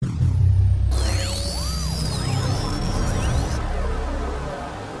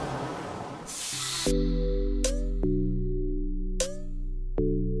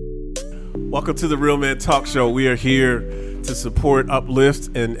Welcome to the Real Man Talk Show. We are here to support,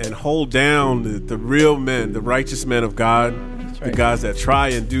 uplift, and hold down the real men, the righteous men of God, the guys that try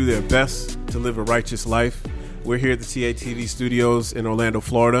and do their best to live a righteous life. We're here at the TATV studios in Orlando,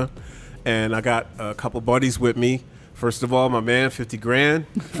 Florida, and I got a couple buddies with me. First of all, my man, 50 grand,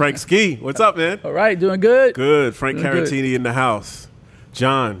 Frank Ski. What's up, man? All right, doing good? Good. Frank doing Caratini good. In the house.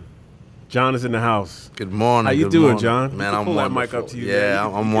 John is in the house. Good morning. How you good doing, morning. John? Man, I'm I'm pull wonderful. that mic up to you. Yeah,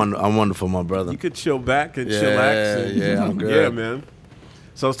 man. I'm wonderful, my brother. You could chill back and chillax. Yeah, I'm good. Yeah, man.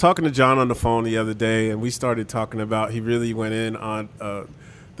 So I was talking to John on the phone the other day, and we started talking about, he really went in on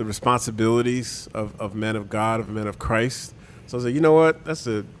the responsibilities of men of God, of men of Christ. So I was like, you know what? That's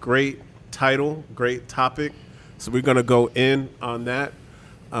a great title, great topic. So we're going to go in on that.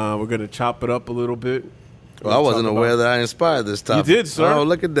 We're going to chop it up a little bit. Well, I wasn't aware that I inspired this topic. You did, sir. Oh,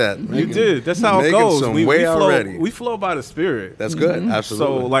 look at that. You did. That's how it goes. Some We way flow, already. we flow by the Spirit. That's good.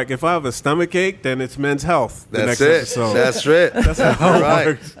 Absolutely. So, like, if I have a stomach ache, then it's Men's Health. That's next it. Episode. That's it. That's how it right.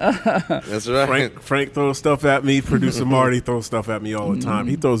 works. That's right. Frank throws stuff at me. Producer Marty throws stuff at me all the time.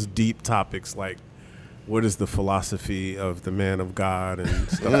 He throws deep topics like, what is the philosophy of the man of God and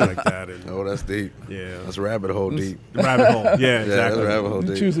stuff like that. And, Oh, that's deep. yeah. That's rabbit hole deep. Rabbit hole. Yeah, Yeah, exactly. that's rabbit hole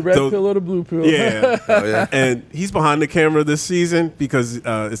deep. Choose the red pill or the blue pill. Yeah. Oh, yeah. And he's behind the camera this season because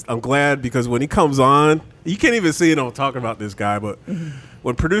I'm glad because when he comes on, you can't even see it on talking about this guy, but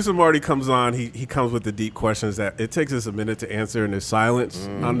when producer Marty comes on, he comes with the deep questions that it takes us a minute to answer, and there's silence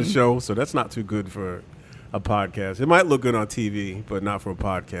on the show, so that's not too good for a podcast. It might look good on TV, but not for a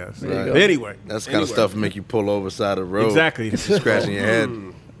podcast. Right. But anyway. That's the kind of stuff that make you pull over side of the road. Exactly. Just scratching your head.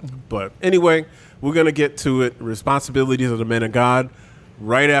 But anyway, we're going to get to it. Responsibilities of the men of God.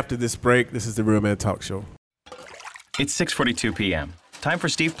 Right after this break, this is the Real Man Talk Show. It's 6:42 p.m. Time for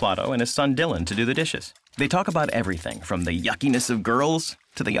Steve Plotto and his son Dylan to do the dishes. They talk about everything from the yuckiness of girls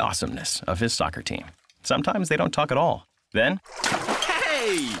to the awesomeness of his soccer team. Sometimes they don't talk at all. Then,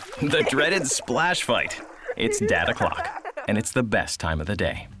 hey! The dreaded splash fight. It's Dad o'clock, and it's the best time of the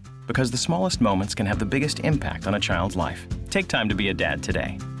day. Because the smallest moments can have the biggest impact on a child's life. Take time to be a dad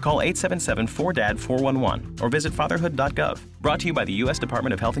today. Call 877-4DAD-411 or visit fatherhood.gov. Brought to you by the U.S.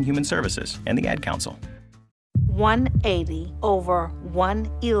 Department of Health and Human Services and the Ad Council. 180 over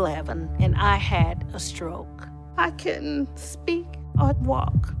 111, and I had a stroke. I couldn't speak or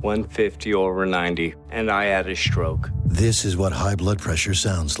walk. 150 over 90, and I had a stroke. This is what high blood pressure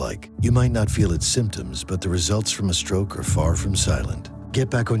sounds like. You might not feel its symptoms, but the results from a stroke are far from silent. Get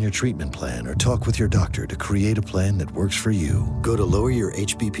back on your treatment plan or talk with your doctor to create a plan that works for you. Go to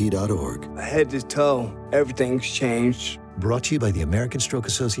loweryourhbp.org. Head to toe, everything's changed. Brought to you by the American Stroke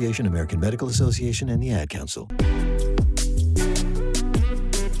Association, American Medical Association, and the Ad Council.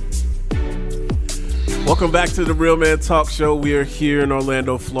 Welcome back to the Real Man Talk Show. We are here in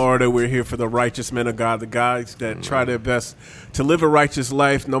Orlando, Florida. We're here for the righteous men of God, the guys that try their best to live a righteous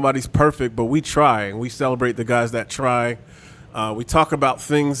life. Nobody's perfect, but we try, and we celebrate the guys that try. We talk about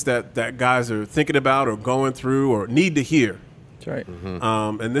things that guys are thinking about or going through or need to hear. That's right.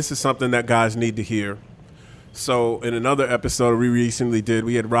 And this is something that guys need to hear. So in another episode we recently did,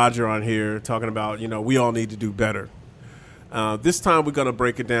 we had Roger on here talking about, we all need to do better. This time we're going to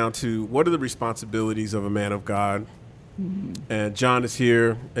break it down to what are the responsibilities of a man of God. And John is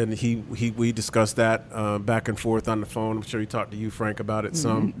here, and we discussed that back and forth on the phone. I'm sure he talked to you, Frank, about it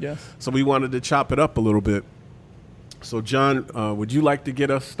some. Yes. So we wanted to chop it up a little bit. So John, would you like to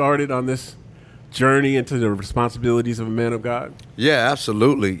get us started on this journey into the responsibilities of a man of God? Yeah,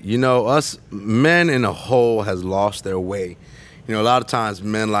 absolutely. Us men in a whole has lost their way. A lot of times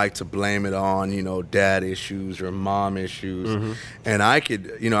men like to blame it on, dad issues or mom issues. And I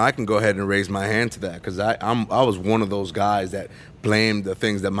can go ahead and raise my hand to that because I was one of those guys that blamed the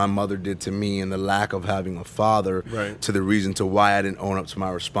things that my mother did to me and the lack of having a father to the reason to why I didn't own up to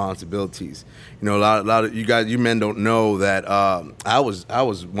my responsibilities. A lot of you men don't know that I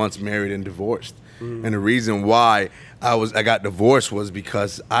was once married and divorced. And the reason why I got divorced was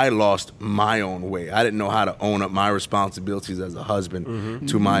because I lost my own way. I didn't know how to own up my responsibilities as a husband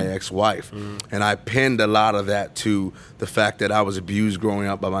to my ex-wife. And I pinned a lot of that to the fact that I was abused growing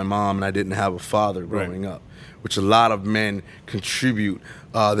up by my mom and I didn't have a father growing up, which a lot of men contribute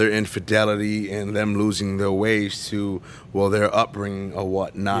their infidelity and them losing their ways to, their upbringing or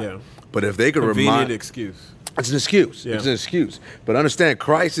whatnot. Yeah. But if they could Convenient excuse. It's an excuse. Yeah. It's an excuse. But understand,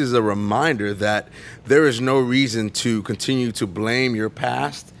 Christ is a reminder that there is no reason to continue to blame your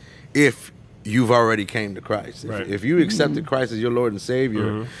past if you've already came to Christ. If you accepted Christ as your Lord and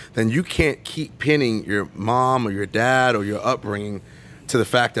Savior, then you can't keep pinning your mom or your dad or your upbringing to the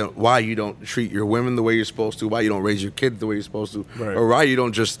fact that why you don't treat your women the way you're supposed to, why you don't raise your kids the way you're supposed to, Right. or why you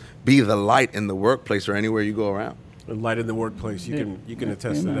don't just be the light in the workplace or anywhere you go around. The light in the workplace. You can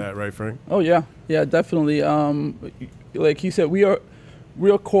attest to that, right, Frank? Oh yeah, definitely. Like he said, we are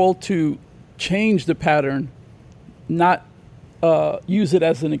called to change the pattern, not use it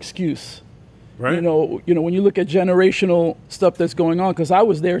as an excuse. Right. You know, when you look at generational stuff that's going on, because I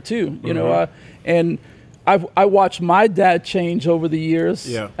was there too. You know, and I watched my dad change over the years.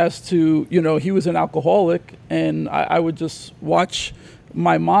 Yeah. As to, he was an alcoholic, and I would just watch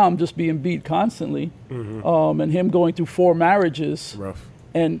my mom just being beat constantly, and him going through 4 marriages. Rough.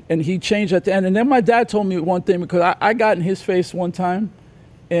 And he changed at the end. And then my dad told me one thing, because I got in his face one time,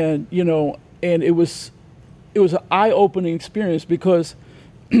 and and it was an eye-opening experience, because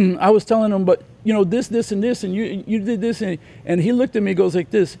I was telling him, but this and this, and you did this, and he looked at me and goes like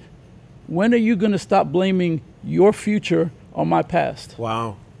this: when are you going to stop blaming your future on my past?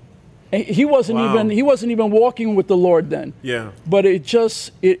 Wow. And he wasn't even walking with the Lord then. Yeah. But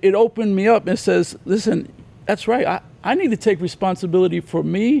it opened me up and says, listen, that's right. I need to take responsibility for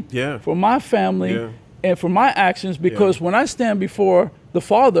me, for my family, and for my actions, because when I stand before the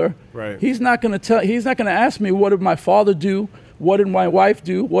Father, he's not going to ask me, what did my father do? What did my wife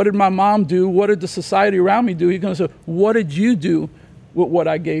do? What did my mom do? What did the society around me do? He's going to say, what did you do with what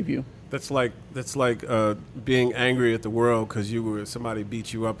I gave you? That's like being angry at the world because somebody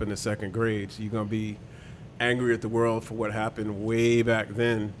beat you up in the 2nd grade. So you're gonna be angry at the world for what happened way back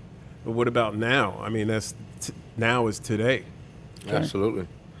then. But what about now? I mean, now is today. Okay.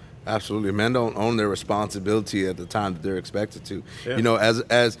 Absolutely. Men don't own their responsibility at the time that they're expected to. Yeah.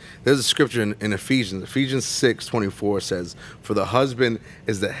 As there's a scripture in Ephesians 6:24 says, "For the husband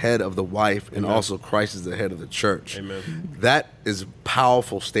is the head of the wife, and also Christ is the head of the church." Amen. That is a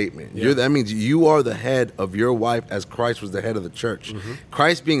powerful statement. Yeah. That means you are the head of your wife as Christ was the head of the church.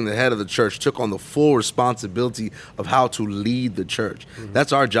 Christ, being the head of the church, took on the full responsibility of how to lead the church.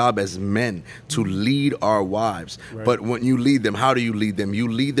 That's our job as men, to lead our wives. Right. But when you lead them, how do you lead them? You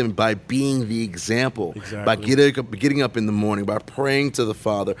lead them by being the example, by getting up in the morning, by praying to the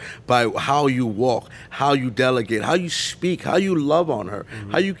Father, by how you walk, how you delegate, how you speak, how you love on her,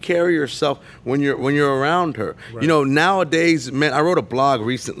 how you carry yourself when you're around her. Right. Nowadays, men, I wrote a blog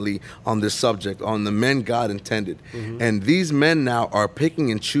recently on this subject, on the men God intended. And these men now are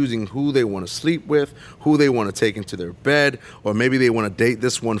picking and choosing who they want to sleep with, who they want to take into their bed, or maybe they want to date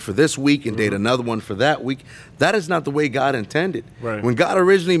this one for this week and date another one for that week. That is not the way God intended. Right. When God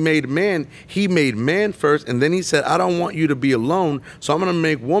originally made man, he made man first, and then he said, I don't want you to be alone, so I'm going to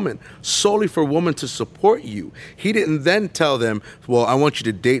make woman solely for woman to support you. He didn't then tell them, well, I want you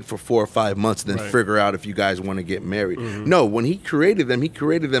to date for 4 or 5 months and then figure out if you guys want to get married. No, when he created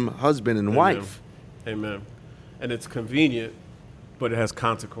them husband and wife. Amen. And it's convenient, but it has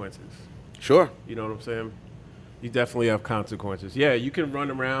consequences. Sure. You know what I'm saying? You definitely have consequences. Yeah, you can run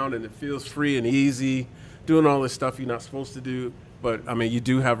around and it feels free and easy, doing all this stuff you're not supposed to do. But, I mean, you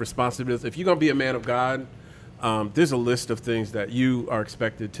do have responsibilities. If you're going to be a man of God, there's a list of things that you are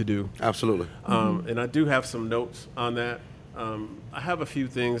expected to do. Absolutely. And I do have some notes on that. I have a few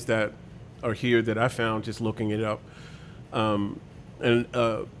things that are here that I found just looking it up. And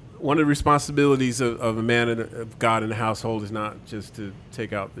one of the responsibilities of a man of God in the household is not just to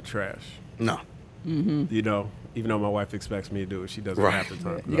take out the trash. No. Even though my wife expects me to do it, she doesn't half the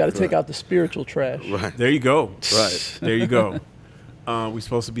time. You got to take out the spiritual trash. Right. There you go. Right. There you go. We're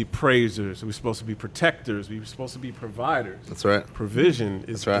supposed to be praisers. We're supposed to be protectors. We're supposed to be providers. That's right. Provision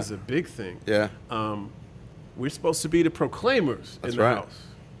is a big thing. Yeah. We're supposed to be the proclaimers in the house.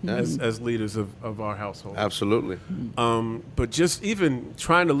 Yes. As leaders of our household. Absolutely. But just even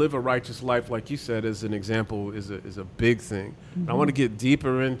trying to live a righteous life, like you said, as an example, is a big thing. I want to get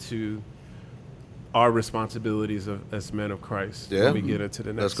deeper into our responsibilities as men of Christ when we get into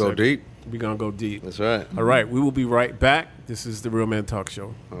the next Let's go segment. deep. We're going to go deep. That's right. All right. We will be right back. This is the Real Man Talk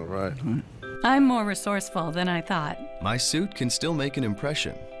Show. All right. I'm more resourceful than I thought. My suit can still make an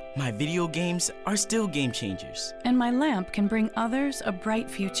impression. My video games are still game changers. And my lamp can bring others a bright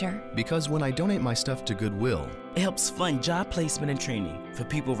future. Because when I donate my stuff to Goodwill, it helps fund job placement and training for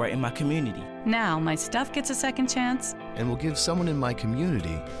people right in my community. Now my stuff gets a second chance. And will give someone in my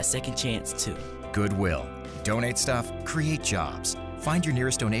community a second chance too. Goodwill. Donate stuff, create jobs. Find your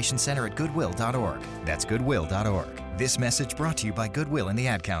nearest donation center at goodwill.org. That's goodwill.org. This message brought to you by Goodwill and the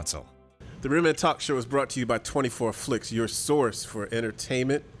Ad Council. The Real Man Talk Show is brought to you by 24 Flicks, your source for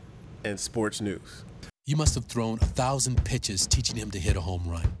entertainment and sports news. You must have thrown 1,000 pitches teaching him to hit a home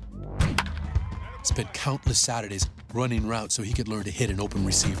run. Spent countless Saturdays running routes so he could learn to hit an open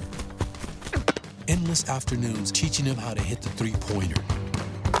receiver. Endless afternoons teaching him how to hit the three-pointer.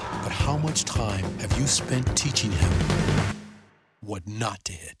 but how much time have you spent teaching him what not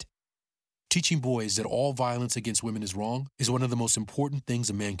to hit? Teaching boys that all violence against women is wrong is one of the most important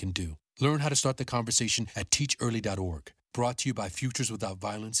things a man can do. Learn how to start the conversation at teachearly.org. Brought to you by Futures Without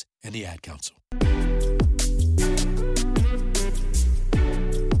Violence and the Ad Council.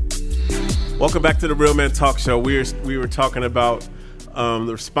 Welcome back to the Real Men Talk Show. We were talking about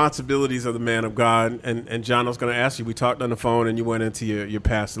the responsibilities of the man of God. And John, I was going to ask you, we talked on the phone and you went into your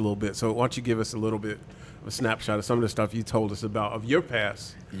past a little bit. So why don't you give us a little bit of a snapshot of some of the stuff you told us about of your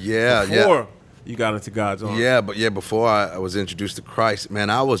past before you got into God's arms. Before I was introduced to Christ,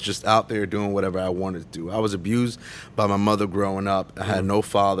 man, I was just out there doing whatever I wanted to do. I was abused by my mother growing up. I had no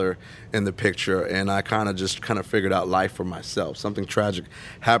father in the picture, and I kind of figured out life for myself. Something tragic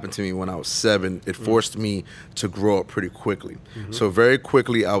happened to me when I was 7. It forced me to grow up pretty quickly. So very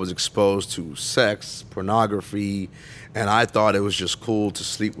quickly, I was exposed to sex, pornography, and I thought it was just cool to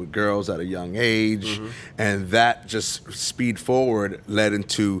sleep with girls at a young age. And that just speed forward led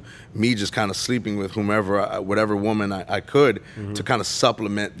into me just kind of sleeping with whatever woman I could to kind of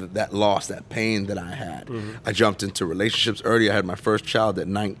supplement that loss, that pain that I had. I jumped into relationships early. I had my first child at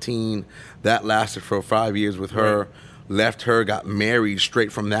 19. That lasted for 5 years with her. Left her, got married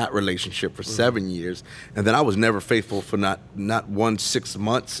straight from that relationship for 7 years. And then I was never faithful for not 6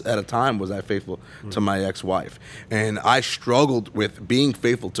 months at a time was I faithful to my ex-wife. And I struggled with being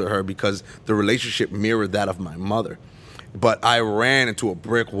faithful to her because the relationship mirrored that of my mother. But I ran into a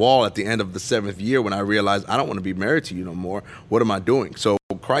brick wall at the end of the 7th year when I realized I don't want to be married to you no more. What am I doing? So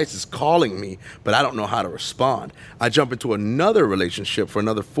Christ is calling me, but I don't know how to respond. I jump into another relationship for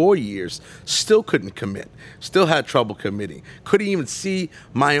another 4 years, still couldn't commit, still had trouble committing, couldn't even see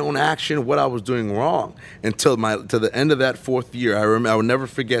my own action, what I was doing wrong until to the end of that 4th year. I will never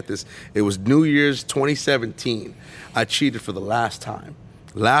forget this. It was New Year's 2017. I cheated for the last time.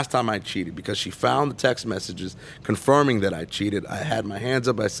 Last time I cheated because she found the text messages confirming that I cheated. I had my hands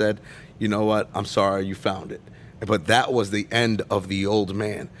up. I said, you know what? I'm sorry you found it. But that was the end of the old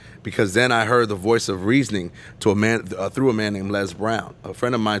man, because then I heard the voice of reasoning to a man through a man named Les Brown. A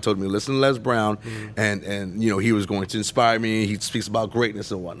friend of mine told me, listen to Les Brown, and he was going to inspire me. He speaks about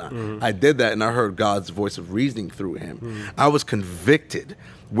greatness and whatnot. I did that, and I heard God's voice of reasoning through him. I was convicted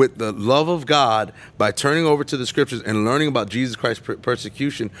with the love of God by turning over to the scriptures and learning about Jesus Christ's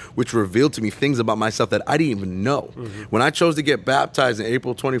persecution, which revealed to me things about myself that I didn't even know. When I chose to get baptized in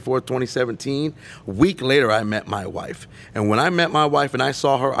April 24th, 2017, a week later I met my wife. And when I met my wife and I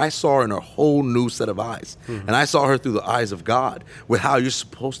saw her in a whole new set of eyes. And I saw her through the eyes of God, with how you're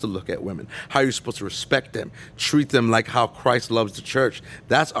supposed to look at women, how you're supposed to respect them, treat them like how Christ loves the church.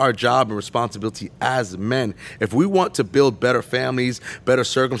 That's our job and responsibility as men. If we want to build better families, better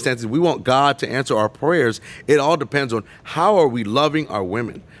circumstances, we want God to answer our prayers, it all depends on how are we loving our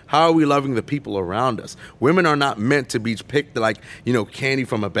women? How are we loving the people around us? Women are not meant to be picked like, candy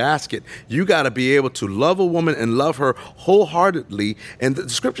from a basket. You got to be able to love a woman and love her wholeheartedly. And the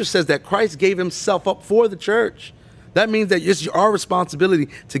scripture says that Christ gave himself up for the church. That means that it's our responsibility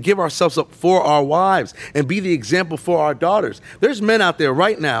to give ourselves up for our wives and be the example for our daughters. There's men out there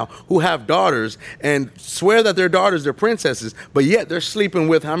right now who have daughters and swear that their daughters are princesses, but yet they're sleeping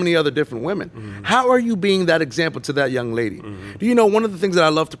with how many other different women? How are you being that example to that young lady? Do you know one of the things that I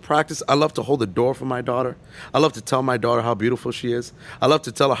love to practice? I love to hold the door for my daughter. I love to tell my daughter how beautiful she is. I love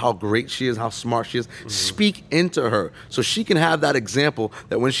to tell her how great she is, how smart she is. Speak into her so she can have that example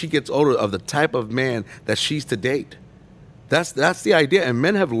that when she gets older of the type of man that she's to date. That's the idea, and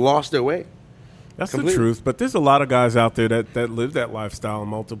men have lost their way. That's completely the truth, but there's a lot of guys out there that live that lifestyle,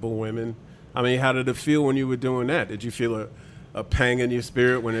 multiple women. I mean, how did it feel when you were doing that? Did you feel a pang in your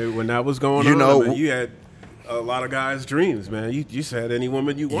spirit when that was going on? I mean, you had a lot of guys' dreams, man. You said any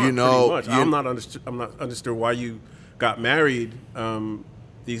woman you want, pretty much. I'm not understood why you got married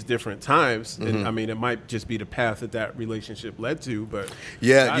these different times, and I mean, it might just be the path that relationship led to, but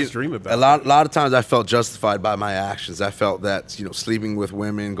guys dream about a lot of times I felt justified by my actions. I felt that sleeping with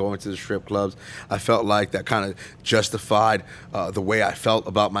women, going to the strip clubs, I felt like that kind of justified the way I felt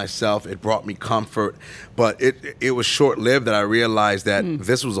about myself. It brought me comfort, but it was short-lived that I realized that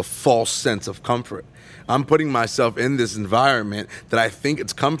this was a false sense of comfort. I'm putting myself in this environment that I think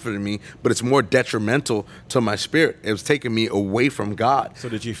it's comforting me, but it's more detrimental to my spirit. It was taking me away from God. So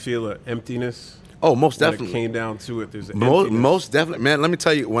did you feel an emptiness? Oh, most definitely. When it came down to it, there's an emptiness. Most definitely. Man, let me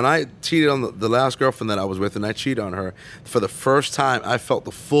tell you, when I cheated on the last girlfriend that I was with, and I cheated on her, for the first time, I felt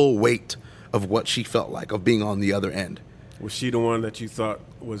the full weight of what she felt like, of being on the other end. Was she the one that you thought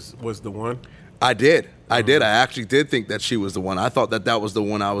was the one? I did. I did. I actually did think that she was the one. I thought that was the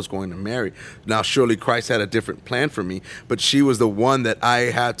one I was going to marry. Now, surely Christ had a different plan for me, but she was the one that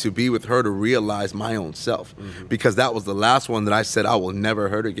I had to be with her to realize my own self, because that was the last one that I said I will never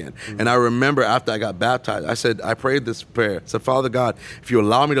hurt again. And I remember after I got baptized, I prayed this prayer. I said, Father God, if you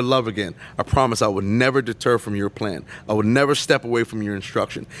allow me to love again, I promise I would never deter from your plan. I would never step away from your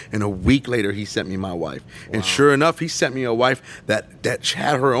instruction. And a week later, he sent me my wife. Wow. And sure enough, he sent me a wife that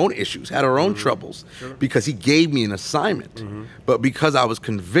had her own issues, had her own troubles, because he gave me an assignment. But because I was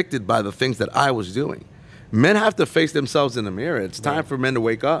convicted by the things that I was doing. Men have to face themselves in the mirror. It's time for men to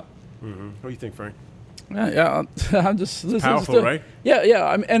wake up. What do you think, Frank? Yeah, I'm just listening. Powerful, right?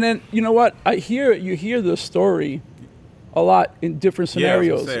 Yeah. And then, you know what? You hear the story a lot in different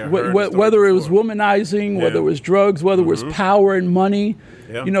scenarios. Whether it was womanizing, whether it was drugs, whether it was power and money.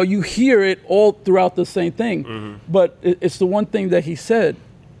 Yeah. You know, you hear it all throughout the same thing. But it's the one thing that he said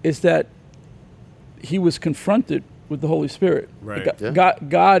is that he was confronted with the Holy Spirit. Right.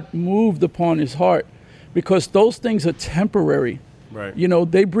 God moved upon his heart, because those things are temporary. Right. You know,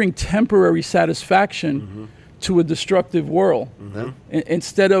 they bring temporary satisfaction to a destructive world.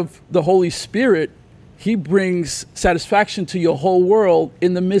 Instead of the Holy Spirit, he brings satisfaction to your whole world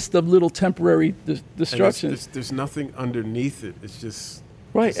in the midst of little temporary destructions. There's nothing underneath it. It's just...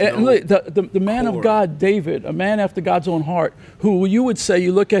 Right. And look, the man of God, David, a man after God's own heart, who you would say,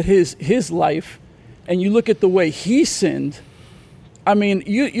 you look at his life and you look at the way he sinned. I mean,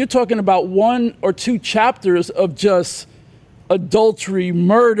 you're talking about 1 or 2 chapters of just adultery,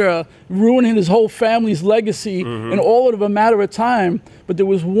 murder, ruining his whole family's legacy, and all of a matter of time. But there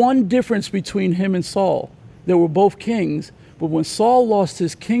was one difference between him and Saul. They were both kings, but when Saul lost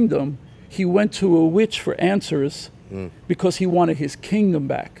his kingdom, he went to a witch for answers because he wanted his kingdom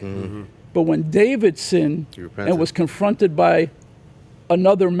back. But when David sinned and was confronted by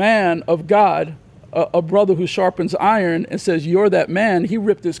another man of God, a brother who sharpens iron, and says, you're that man, he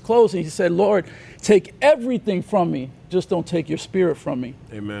ripped his clothes and he said, Lord, take everything from me, just don't take your spirit from me.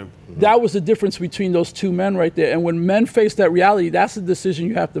 Amen. That was the difference between those 2 men right there. And when men face that reality, that's the decision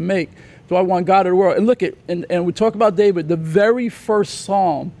you have to make. Do I want God or the world? And look at, and we talk about David, the very first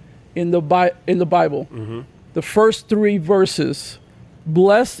psalm in the Bible, the first 3 verses,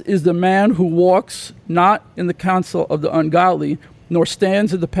 blessed is the man who walks not in the counsel of the ungodly, nor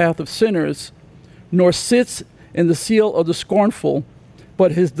stands in the path of sinners, nor sits in the seal of the scornful,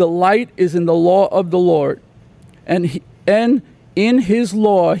 but his delight is in the law of the Lord. And in his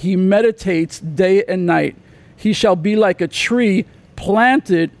law he meditates day and night. He shall be like a tree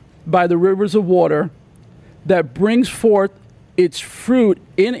planted by the rivers of water, that brings forth its fruit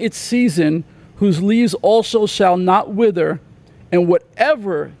in its season, whose leaves also shall not wither, and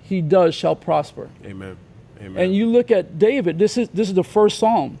whatever he does shall prosper. Amen. Amen. And you look at David, this is the first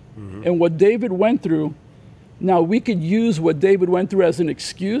psalm, and what David went through. Now, we could use what David went through as an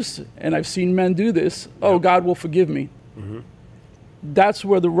excuse, and I've seen men do this. Oh, God will forgive me. That's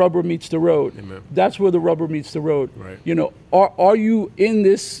where the rubber meets the road. Amen. That's where the rubber meets the road. Right. You know, are you in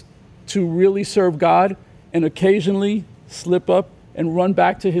this to really serve God and occasionally slip up and run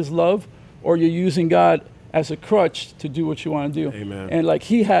back to his love, or you're using God as a crutch to do what you want to do? Amen. And like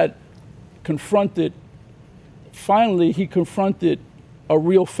he had confronted, finally he confronted a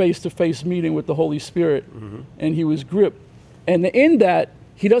real face-to-face meeting with the Holy Spirit, and he was gripped. And in that,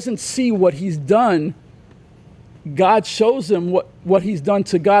 he doesn't see what he's done. God shows him what he's done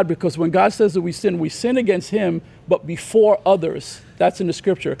to God, because when God says that we sin against him, but before others. That's in the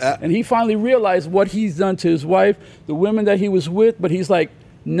scripture. And he finally realized what he's done to his wife, the women that he was with, but he's like,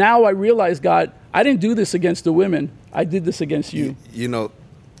 now I realize, God, I didn't do this against the women. I did this against you. You know,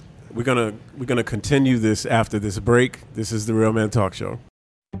 we're gonna continue this after this break. This is the Real Man Talk Show.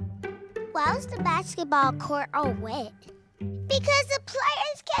 Why was the basketball court all wet? Because the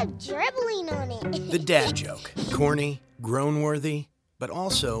players kept dribbling on it. The dad joke. Corny, groan-worthy, but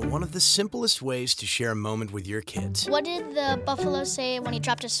also one of the simplest ways to share a moment with your kids. What did the buffalo say when he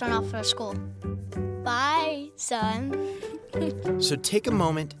dropped his son off for school? Bye, son. So take a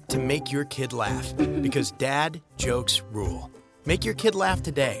moment to make your kid laugh, because dad jokes rule. Make your kid laugh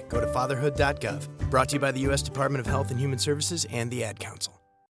today. Go to fatherhood.gov. Brought to you by the U.S. Department of Health and Human Services and the Ad Council.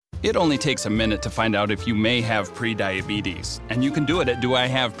 It only takes a minute to find out if you may have prediabetes, and you can do it at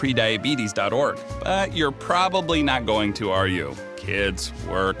doihaveprediabetes.org. But you're probably not going to, are you? Kids,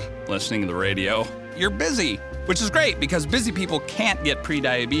 work, listening to the radio. You're busy, which is great because busy people can't get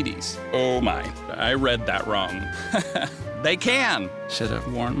prediabetes. Oh my, I read that wrong. They can. Should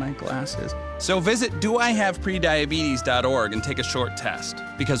have worn my glasses. So visit doihaveprediabetes.org and take a short test,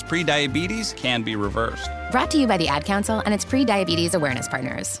 because prediabetes can be reversed. Brought to you by the Ad Council and its pre-diabetes awareness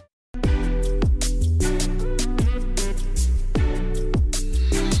partners.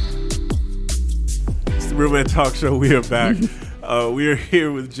 Real Man Talk Show. We are back. We are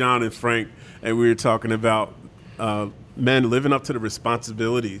here with John and Frank, and we are talking about men living up to the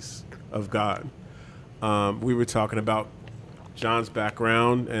responsibilities of God. We were talking about John's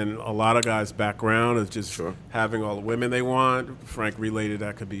background and a lot of guys' background is just having all the women they want. Frank related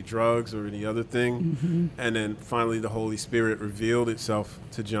that could be drugs or any other thing. Mm-hmm. And then finally the Holy Spirit revealed itself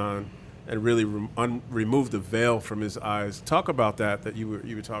to John and really removed the veil from his eyes. Talk about that you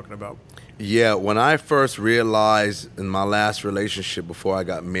were talking about. Yeah, when I first realized in my last relationship before I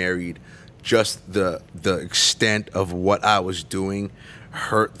got married, just the extent of what I was doing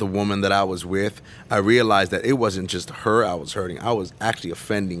hurt the woman that I was with, I realized that it wasn't just her I was hurting. I was actually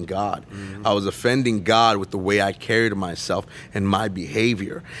offending God. Mm-hmm. I was offending God with the way I carried myself and my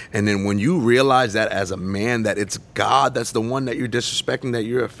behavior. And then when you realize that as a man, that it's God that's the one that you're disrespecting, that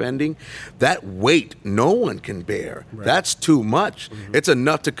you're offending, that weight no one can bear. Right. That's too much. Mm-hmm. It's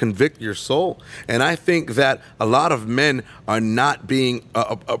enough to convict your soul. And I think that a lot of men are not being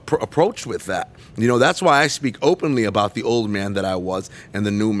approached with that. You know, that's why I speak openly about the old man that I was and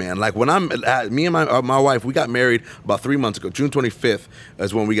the new man. Like when me and my wife, we got married about 3 months ago. June 25th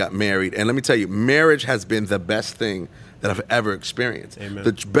is when we got married. And let me tell you, marriage has been the best thing that I've ever experienced. Amen.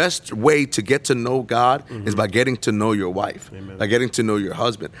 The best way to get to know God is by getting to know your wife, Amen. By getting to know your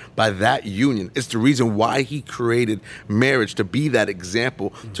husband. By that union, it's the reason why he created marriage, to be that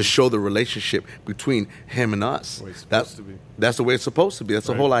example, to show the relationship between him and us. That's the way it's supposed to be. That's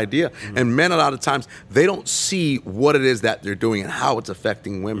the whole idea. Mm-hmm. And men, a lot of times, they don't see what it is that they're doing and how it's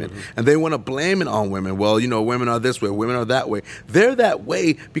affecting women. Mm-hmm. And they want to blame it on women. Well, you know, women are this way, women are that way. They're that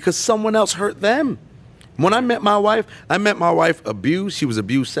way because someone else hurt them. When I met my wife abused. She was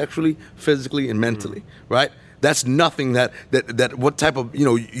abused sexually, physically, and mentally, right? That's nothing that what type of, you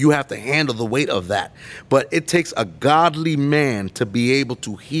know, you have to handle the weight of that. But it takes a godly man to be able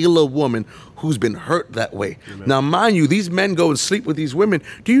to heal a woman who's been hurt that way. Amen. Now, mind you, these men go and sleep with these women.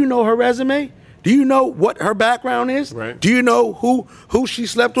 Do you know her resume? Do you know what her background is? Right. Do you know who she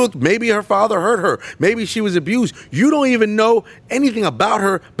slept with? Maybe her father hurt her. Maybe she was abused. You don't even know anything about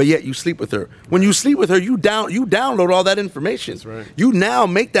her, but yet you sleep with her. When you sleep with her, you download all that information. That's right. You now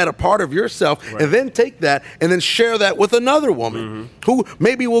make that a part of yourself, and then take that and then share that with another woman who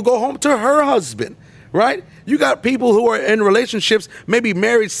maybe will go home to her husband. Right? You got people who are in relationships, maybe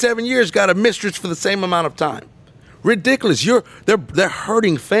married 7 years, got a mistress for the same amount of time. Ridiculous. They're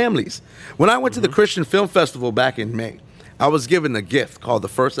hurting families. When I went to the Christian Film Festival back in May, I was given a gift called the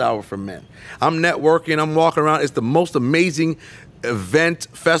First Hour for Men. I'm networking, I'm walking around. It's the most amazing event,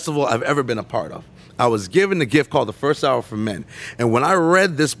 festival I've ever been a part of. I was given a gift called the First Hour for Men. And when I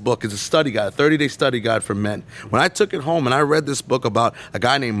read this book, it's a study guide, a 30-day study guide for men. When I took it home and I read this book about a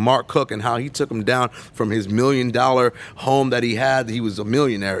guy named Mark Cook and how he took him down from his $1 million home that he had. He was a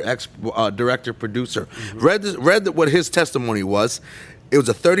millionaire, ex-director, producer. Read what his testimony was. It was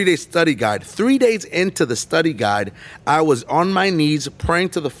a 30-day study guide. 3 days into the study guide, I was on my knees praying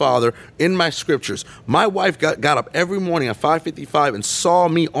to the Father in my scriptures. My wife got up every morning at 5:55 and saw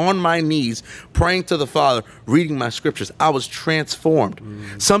me on my knees praying to the Father, reading my scriptures. I was transformed.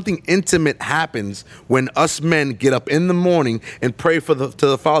 Something intimate happens when us men get up in the morning and pray to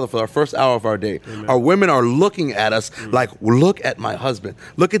the Father for our first hour of our day. Amen. Our women are looking at us like, look at my husband.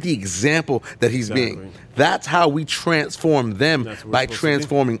 Look at the example that he's being. That's how we transform them, by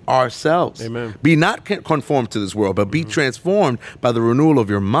transforming ourselves. Amen. Be not conformed to this world, but be transformed by the renewal of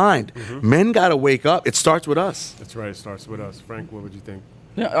your mind. Men got to wake up. It starts with us. That's right. It starts with us. Frank, what would you think?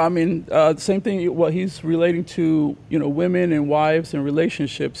 Yeah, I mean, same thing. What he's relating to, you know, women and wives and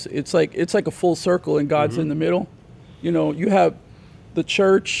relationships. It's like a full circle, and God's in the middle. You know, you have the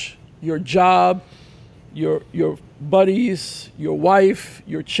church, your job, your buddies, your wife,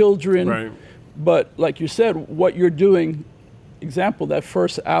 your children. Right. But like you said, what you're doing, example, that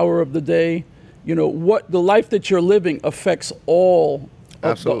first hour of the day, you know, what the life that you're living affects all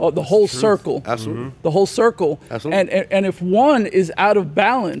of the whole circle. Absolutely. The whole circle. Absolutely. And if one is out of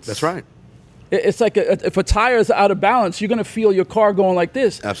balance. That's right. It's like if a tire is out of balance, you're going to feel your car going like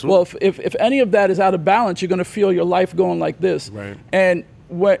this. Absolutely. Well, if any of that is out of balance, you're going to feel your life going like this. Right. And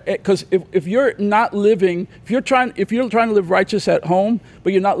because if you're not living, if you're trying to live righteous at home,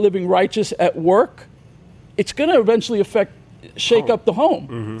 but you're not living righteous at work, it's going to eventually shake up the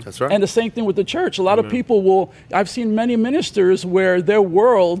home. That's right. And the same thing with the church. A lot of people I've seen many ministers where their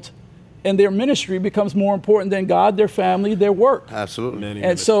world and their ministry becomes more important than God, their family, their work. Absolutely.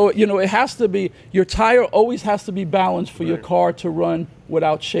 And so, you know, it has to be, your tire always has to be balanced for your car to run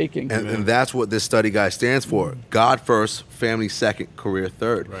without shaking. And that's what this study guide stands for. God first, family second, career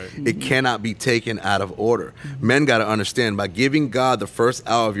third. Right. It cannot be taken out of order. Men got to understand, by giving God the first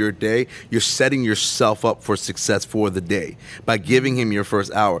hour of your day, you're setting yourself up for success for the day. By giving him your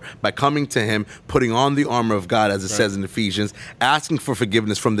first hour, by coming to him, putting on the armor of God, as it says in Ephesians, asking for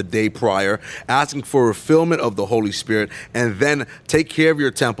forgiveness from the day prior, asking for fulfillment of the Holy Spirit, and then take care of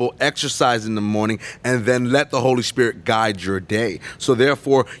your temple, exercise in the morning, and then let the Holy Spirit guide your day. So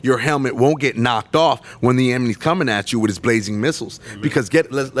therefore, your helmet won't get knocked off when the enemy's coming at you with his blazing missiles. Amen. Because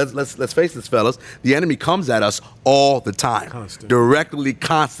let's face this, fellas, the enemy comes at us all the time, directly,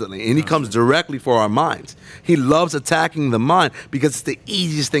 constantly, and he comes directly for our minds. He loves attacking the mind because it's the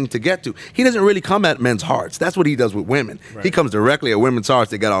easiest thing to get to. He doesn't really come at men's hearts. That's what he does with women. Right. He comes directly at women's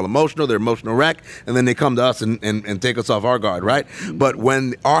hearts. They get all emotional, they're emotional wreck, and then they come to us and take us off our guard, right? But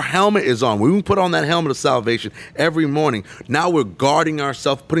when our helmet is on, when we put on that helmet of salvation every morning, now we're guarding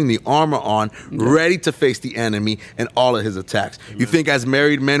ourselves, putting the armor on, ready to face the enemy and all of his attacks. Amen. You think as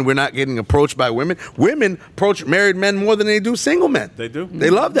married men we're not getting approached by women? Women approach married men more than they do single men. They do. They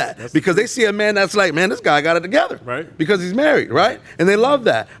love that because they see a man that's like, man, this guy got it together. Right. Because he's married, right? And they love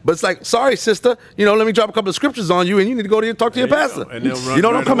that. But it's like, sorry, sister, let me drop a couple of scriptures on you and you need to go to talk to your pastor. And they'll run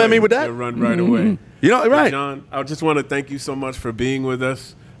don't come away. at me with that. They'll run right away. Right. John, I just want to thank you so much for being with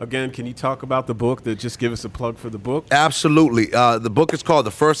us. Again, can you talk about the book? Just give us a plug for the book. Absolutely. The book is called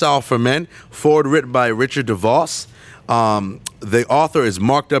The First Hour for Men, forward written by Richard DeVos. The author is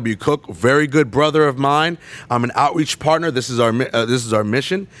Mark W. Cook, very good brother of mine. I'm an outreach partner. This is our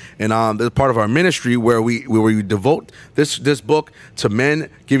mission, and this is part of our ministry where we devote this book to men,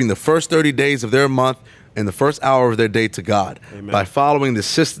 giving the first 30 days of their month and the first hour of their day to God. Amen. By following this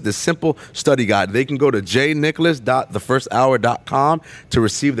simple study guide. They can go to jnicholas.thefirsthour.com to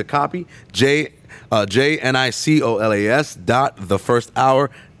receive the copy.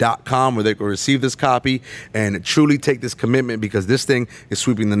 jnicholas.thefirsthour.com, where they can receive this copy and truly take this commitment, because this thing is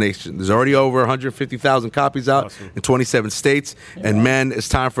sweeping the nation. There's already over 150,000 copies out in 27 states. Yeah. And men, it's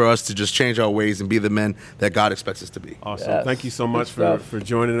time for us to just change our ways and be the men that God expects us to be. Awesome. Yes. Thank you so much for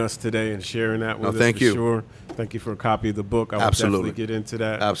joining us today and sharing that with us. Thank you. Sure. Thank you for a copy of the book. I will definitely get into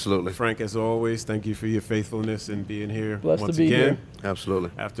that. Absolutely. Frank, as always, thank you for your faithfulness and being here once again. Here. Absolutely.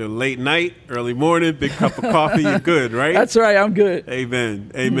 After a late night, early morning, big cup of coffee, you're good, right? That's right. I'm good.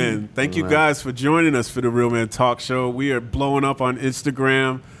 Amen. Amen. Thank you guys for joining us for the Real Men Talk Show. We are blowing up on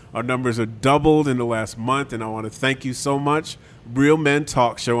Instagram. Our numbers are doubled in the last month, and I want to thank you so much. Real Men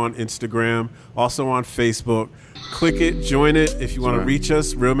Talk Show on Instagram, also on Facebook. Click it, join it. If you want to reach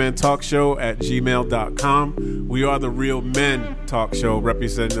us, realmentalkshow@gmail.com. We are the Real Men Talk Show,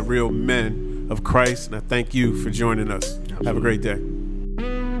 representing the real men of Christ, and I thank you for joining us. Absolutely. Have a great day.